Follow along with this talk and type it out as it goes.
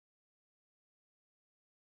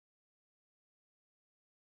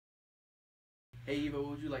Hey Eva,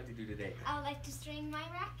 what would you like to do today? I would like to string my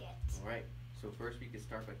racket. Alright, so first we can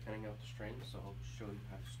start by cutting out the string, so I'll show you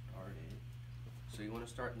how to start it. So you want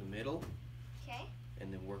to start in the middle, Okay.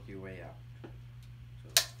 and then work your way out. So,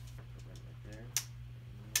 put one right there,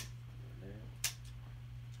 and there.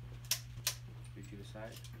 Scoot to the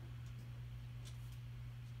side.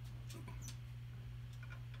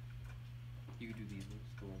 You can do these ones,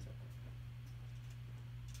 the ones that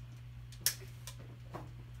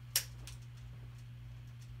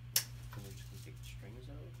and we're just going to take the strings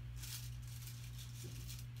out.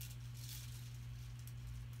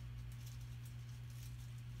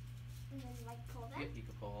 And then like pull them? Yep, you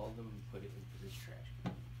can pull all of them and put it into this trash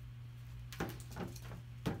can.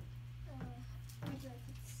 Where do I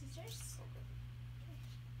put the scissors? Okay.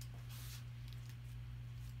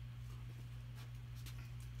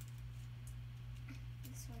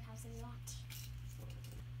 This one has a lot.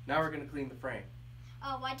 Now we're going to clean the frame.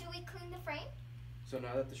 Why do we clean the frame? So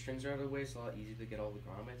now that the strings are out of the way, it's a lot easier to get all the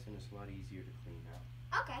grommets, and it's a lot easier to clean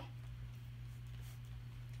out. Okay.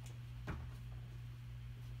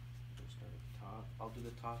 We'll start at the top. I'll do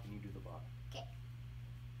the top and you do the bottom. Okay.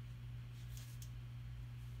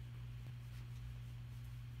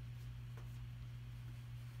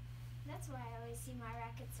 That's why I always see my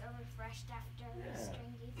rackets are refreshed after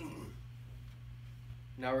string gauge.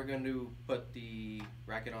 Now we're going to put the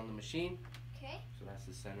racket on the machine. Okay. So that's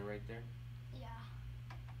the center right there. Yeah.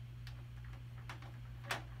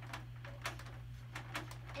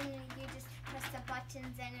 And then you just press the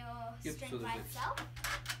buttons and it will Yep, string so by there's itself?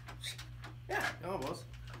 Yeah, almost.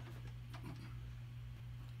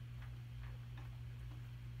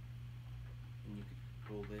 And you could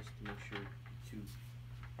roll this to make sure the two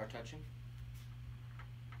are touching.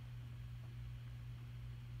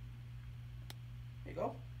 There you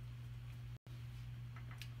go.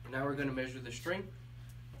 And now we're going to measure the string.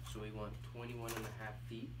 So we want 21.5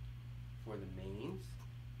 feet for the mains.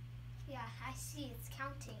 Yeah, I see it's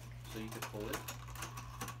counting. So you can pull it.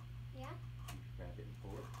 Yeah? You can grab it and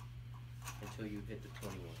pull it until you hit the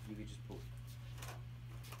 21. You can just pull it.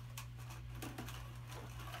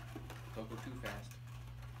 Don't go too fast.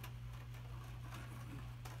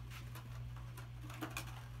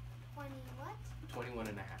 20 what?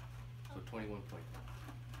 21.5. So 21 point.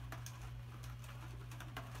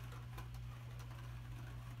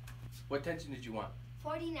 What tension did you want?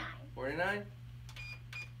 49. 49?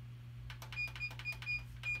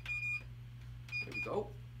 There we go.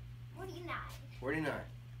 49. 49.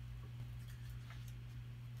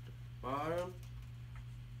 Bottom.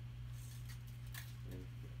 And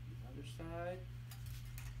the other side.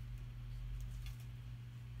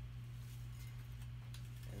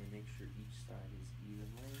 And then make sure each side is even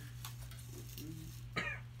length.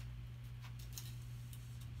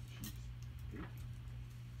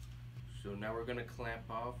 So now we're going to clamp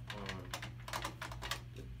off on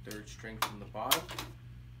the third string from the bottom.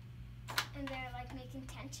 And they're like making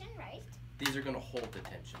tension, right? These are going to hold the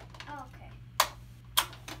tension. Oh, okay.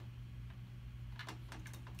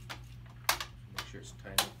 Make sure it's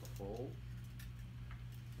tight at the fold.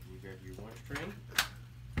 And you grab your one string,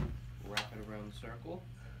 wrap it around the circle,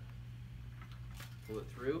 pull it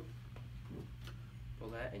through, pull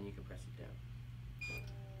that, and you can press it down.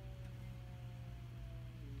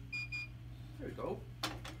 There we go.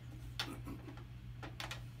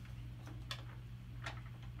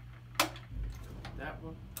 That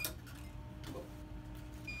one. Cool.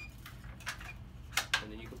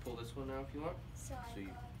 And then you can pull this one now if you want. So You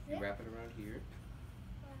I wrap it around here,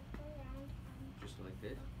 wrap around just like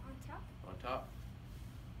this, on top, on top.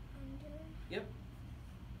 under. Yep.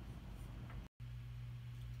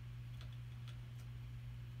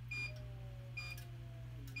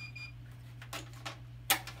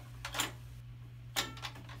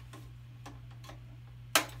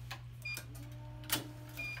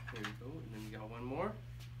 There you go, and then you got one more.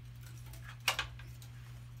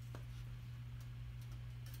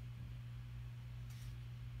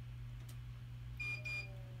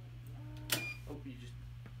 Oh, you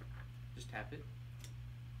just tap it.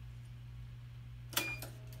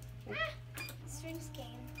 Oh. Strings came.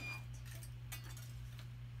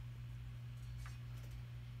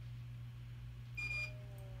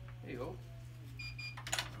 There you go.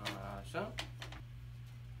 So.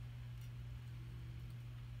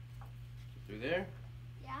 Through there,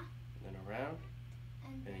 Yeah. and then around,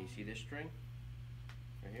 And and then you see this string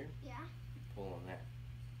right here? yeah. You pull on that,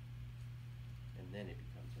 and then it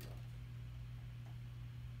becomes a knot.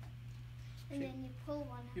 And See? then you pull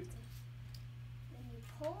one Yep. after. Then you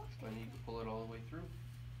pull. And you can pull it all the way through.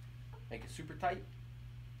 Make it super tight.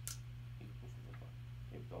 You can pull from the bottom.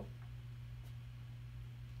 There you go.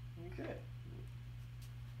 And you're good.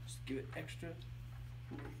 Just give it extra.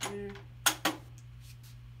 Right there.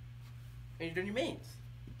 And you're done your mains.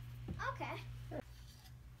 Okay.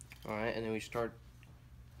 Alright, and then we start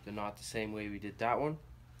the knot the same way we did that one.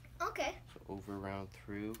 Okay. So over, around,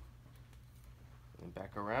 through, and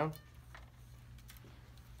back around.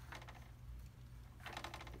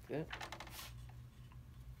 Like that.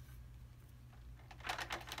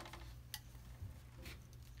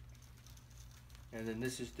 And then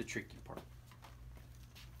this is the tricky part.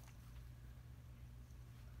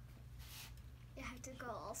 You have to go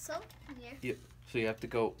also near. Yep. So you have to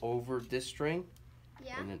go over this string,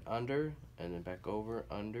 Yeah. and then under, and then back over,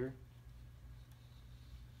 under.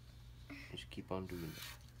 Just keep on doing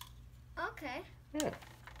that. Okay. Yeah.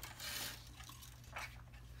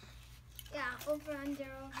 Yeah. Over, under,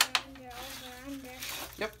 over, under, over, under.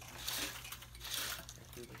 Yep.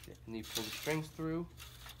 And you pull the strings through.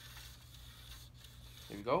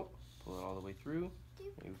 There we go. Pull it all the way through. There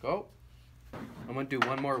we go. I'm gonna do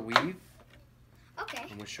one more weave. Okay.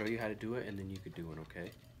 I'm gonna show you how to do it, and then you could do it,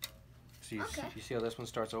 okay? So Okay. you see how this one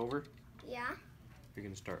starts over? Yeah. You're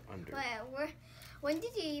gonna start under. But when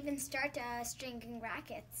did you even start stringing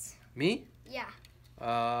rackets? Me? Yeah.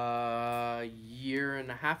 Year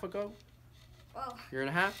and a half ago. Oh, Year and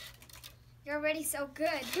a half? you're already so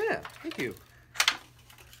good. Yeah, thank you.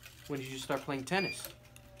 When did you start playing tennis?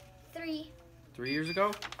 3. 3 years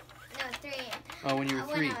ago? No, 3. Oh, when you were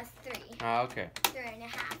 3. When I was 3. Ah, okay.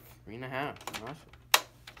 3.5. 3.5. Awesome.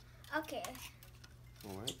 Okay.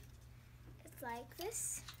 All right. It's like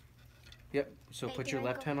this. Yep. So Wait, put do your I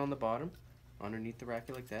left go- hand on the bottom, underneath the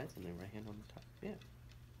racket like that, and then right hand on the top. Yeah.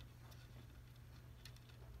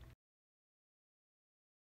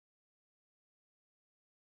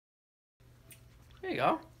 There you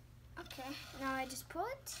go. Okay. Now I just pull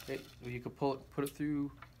it. Hey, well, you could pull it, put it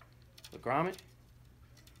through the grommet.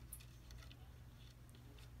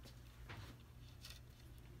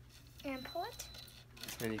 And pull it.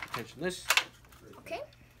 Then you can tension this. Okay.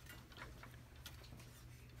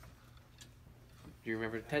 Do you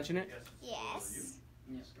remember to tension it? Yes.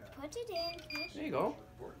 Put it in. There you go.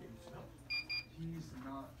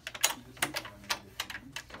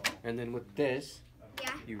 And then with this,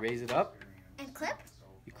 Yeah. you raise it up. And clip.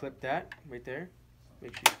 You clip that right there.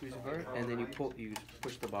 Make sure you squeeze it hard, and then you pull. You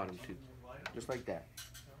push the bottom too, just like that.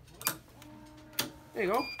 There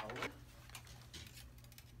you go.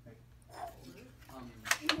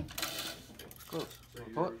 Close.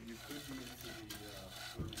 Pull it.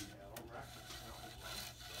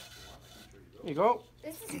 There you go.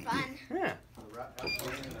 This is fun. Yeah.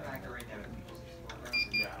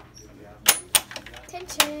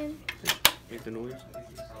 Tension. Make the noise.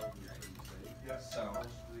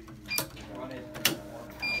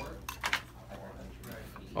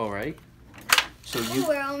 All right. So Ooh,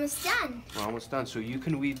 we're almost done. we're almost done. So you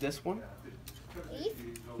can weave this one.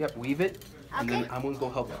 Weave. Yep, weave it. And then Okay. I'm gonna go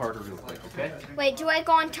help Carter real quick, okay? Wait, do I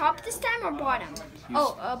go on top this time or bottom?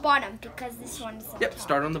 Oh, bottom, because this one is on Yep, top.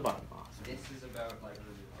 start on the bottom. This is about like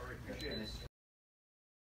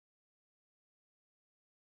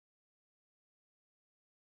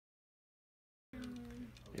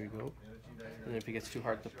There you go. And then if it gets too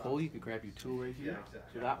hard to pull, you could grab your tool right here.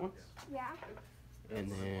 So that one. Yeah. And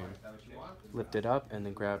then lift it up and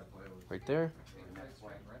then grab right there.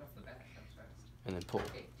 And then pull.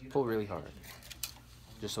 Pull really hard.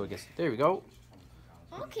 Just so it gets, there we go.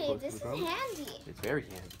 Okay, this is handy. It's very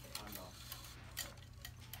handy.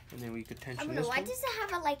 And then we could I tension don't know, this why one. does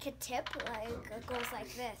it have like a tip? Like, it goes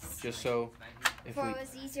like this. Just so if For we, it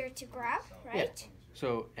was easier to grab, right?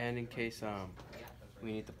 so, and in case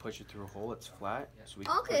we need to push it through a hole, it's flat. So we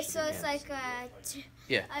can Okay, push it so it's against. like a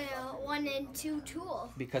Yeah. 1 and 2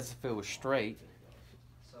 tool. Because if it was straight,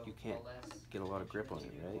 you can't get a lot of grip on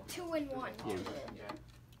it, right? 2 and 1. Yeah.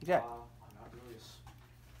 Yeah.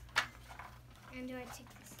 And do I take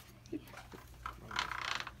this?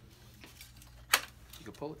 You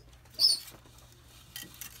can pull it.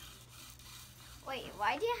 Wait,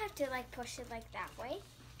 why do you have to like push it like that way?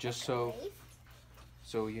 Just Like a wave?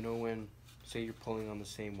 so you know when, say you're pulling on the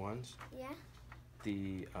same ones, Yeah.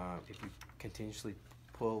 the if you continuously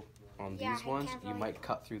pull on Yeah, these I ones, can't you really- might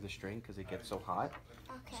cut through the string because it gets so hot.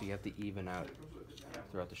 So Okay. you have to even out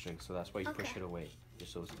throughout the string. So that's why you push Okay. it away,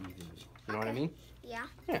 just so it's even. You know what I Okay. mean? Yeah.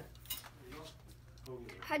 Yeah.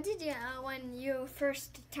 How did you, when you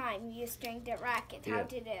first time you stringed a racket, how Yeah.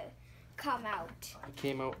 did it come out? It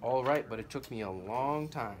came out all right, but it took me a long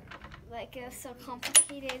time. Like it was so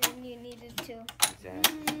complicated and you needed to.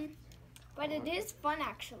 Exactly. But it is fun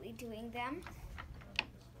actually doing them.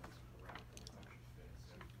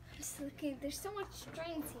 Just looking, there's so much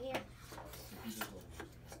strings here.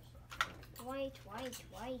 white. What's the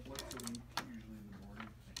week usually in the morning? I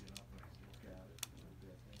get up and I look at it a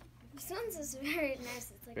little bit. This one's is very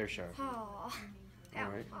nice. It's like Very sharp. ha.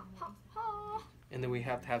 Alright. Ha, ha, ha. And then we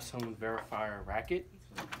have to have someone verify our racket.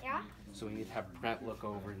 Yeah? So we need to have Brent look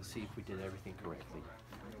over and see if we did everything correctly.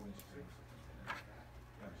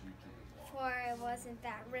 For it wasn't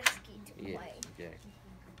that risky to play. Yeah.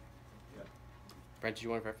 Brent, do you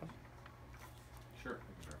want to verify? Sure, I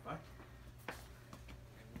can verify.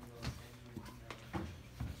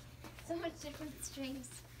 So much different strings.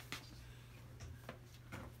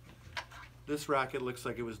 This racket looks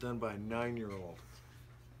like it was done by a 9-year-old.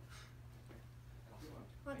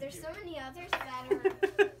 Well, there's so many others that are. Wait,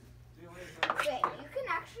 you can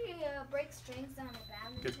actually break strings on a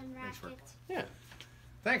badminton Thanks, racket. Yeah.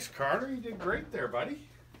 Thanks, Carter. You did great there, buddy.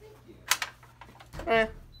 Oh,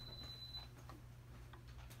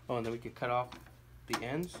 and then we could cut off the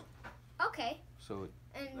ends. Okay, So,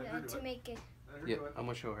 and to make it. yeah, I'm going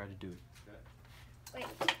to show her how to do it. Wait.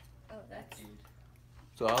 Oh, that's.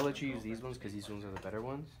 So I'll let you use these ones because these ones are the better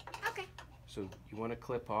ones. Okay. So you want to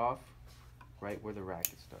clip off right where the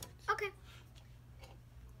racket starts. Okay.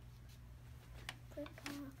 Click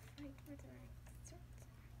off right where the racket starts.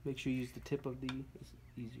 Make sure you use the tip of the. It's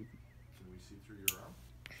easier. Can we see through your arm?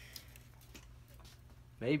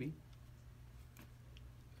 Maybe.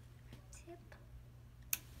 Tip.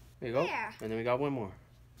 There you go. There. And then we got one more.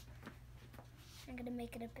 I'm gonna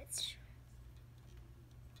make it a bit.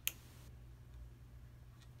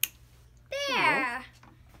 There.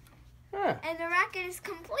 Yeah. And the racket is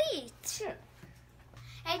complete. Yeah.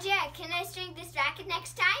 Hey Jack, can I string this racket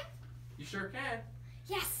next time? You sure can.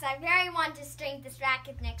 Yes, I very want to string this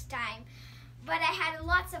racket next time. But I had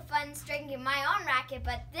lots of fun stringing my own racket,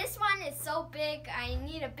 but this one is so big, I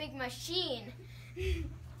need a big machine.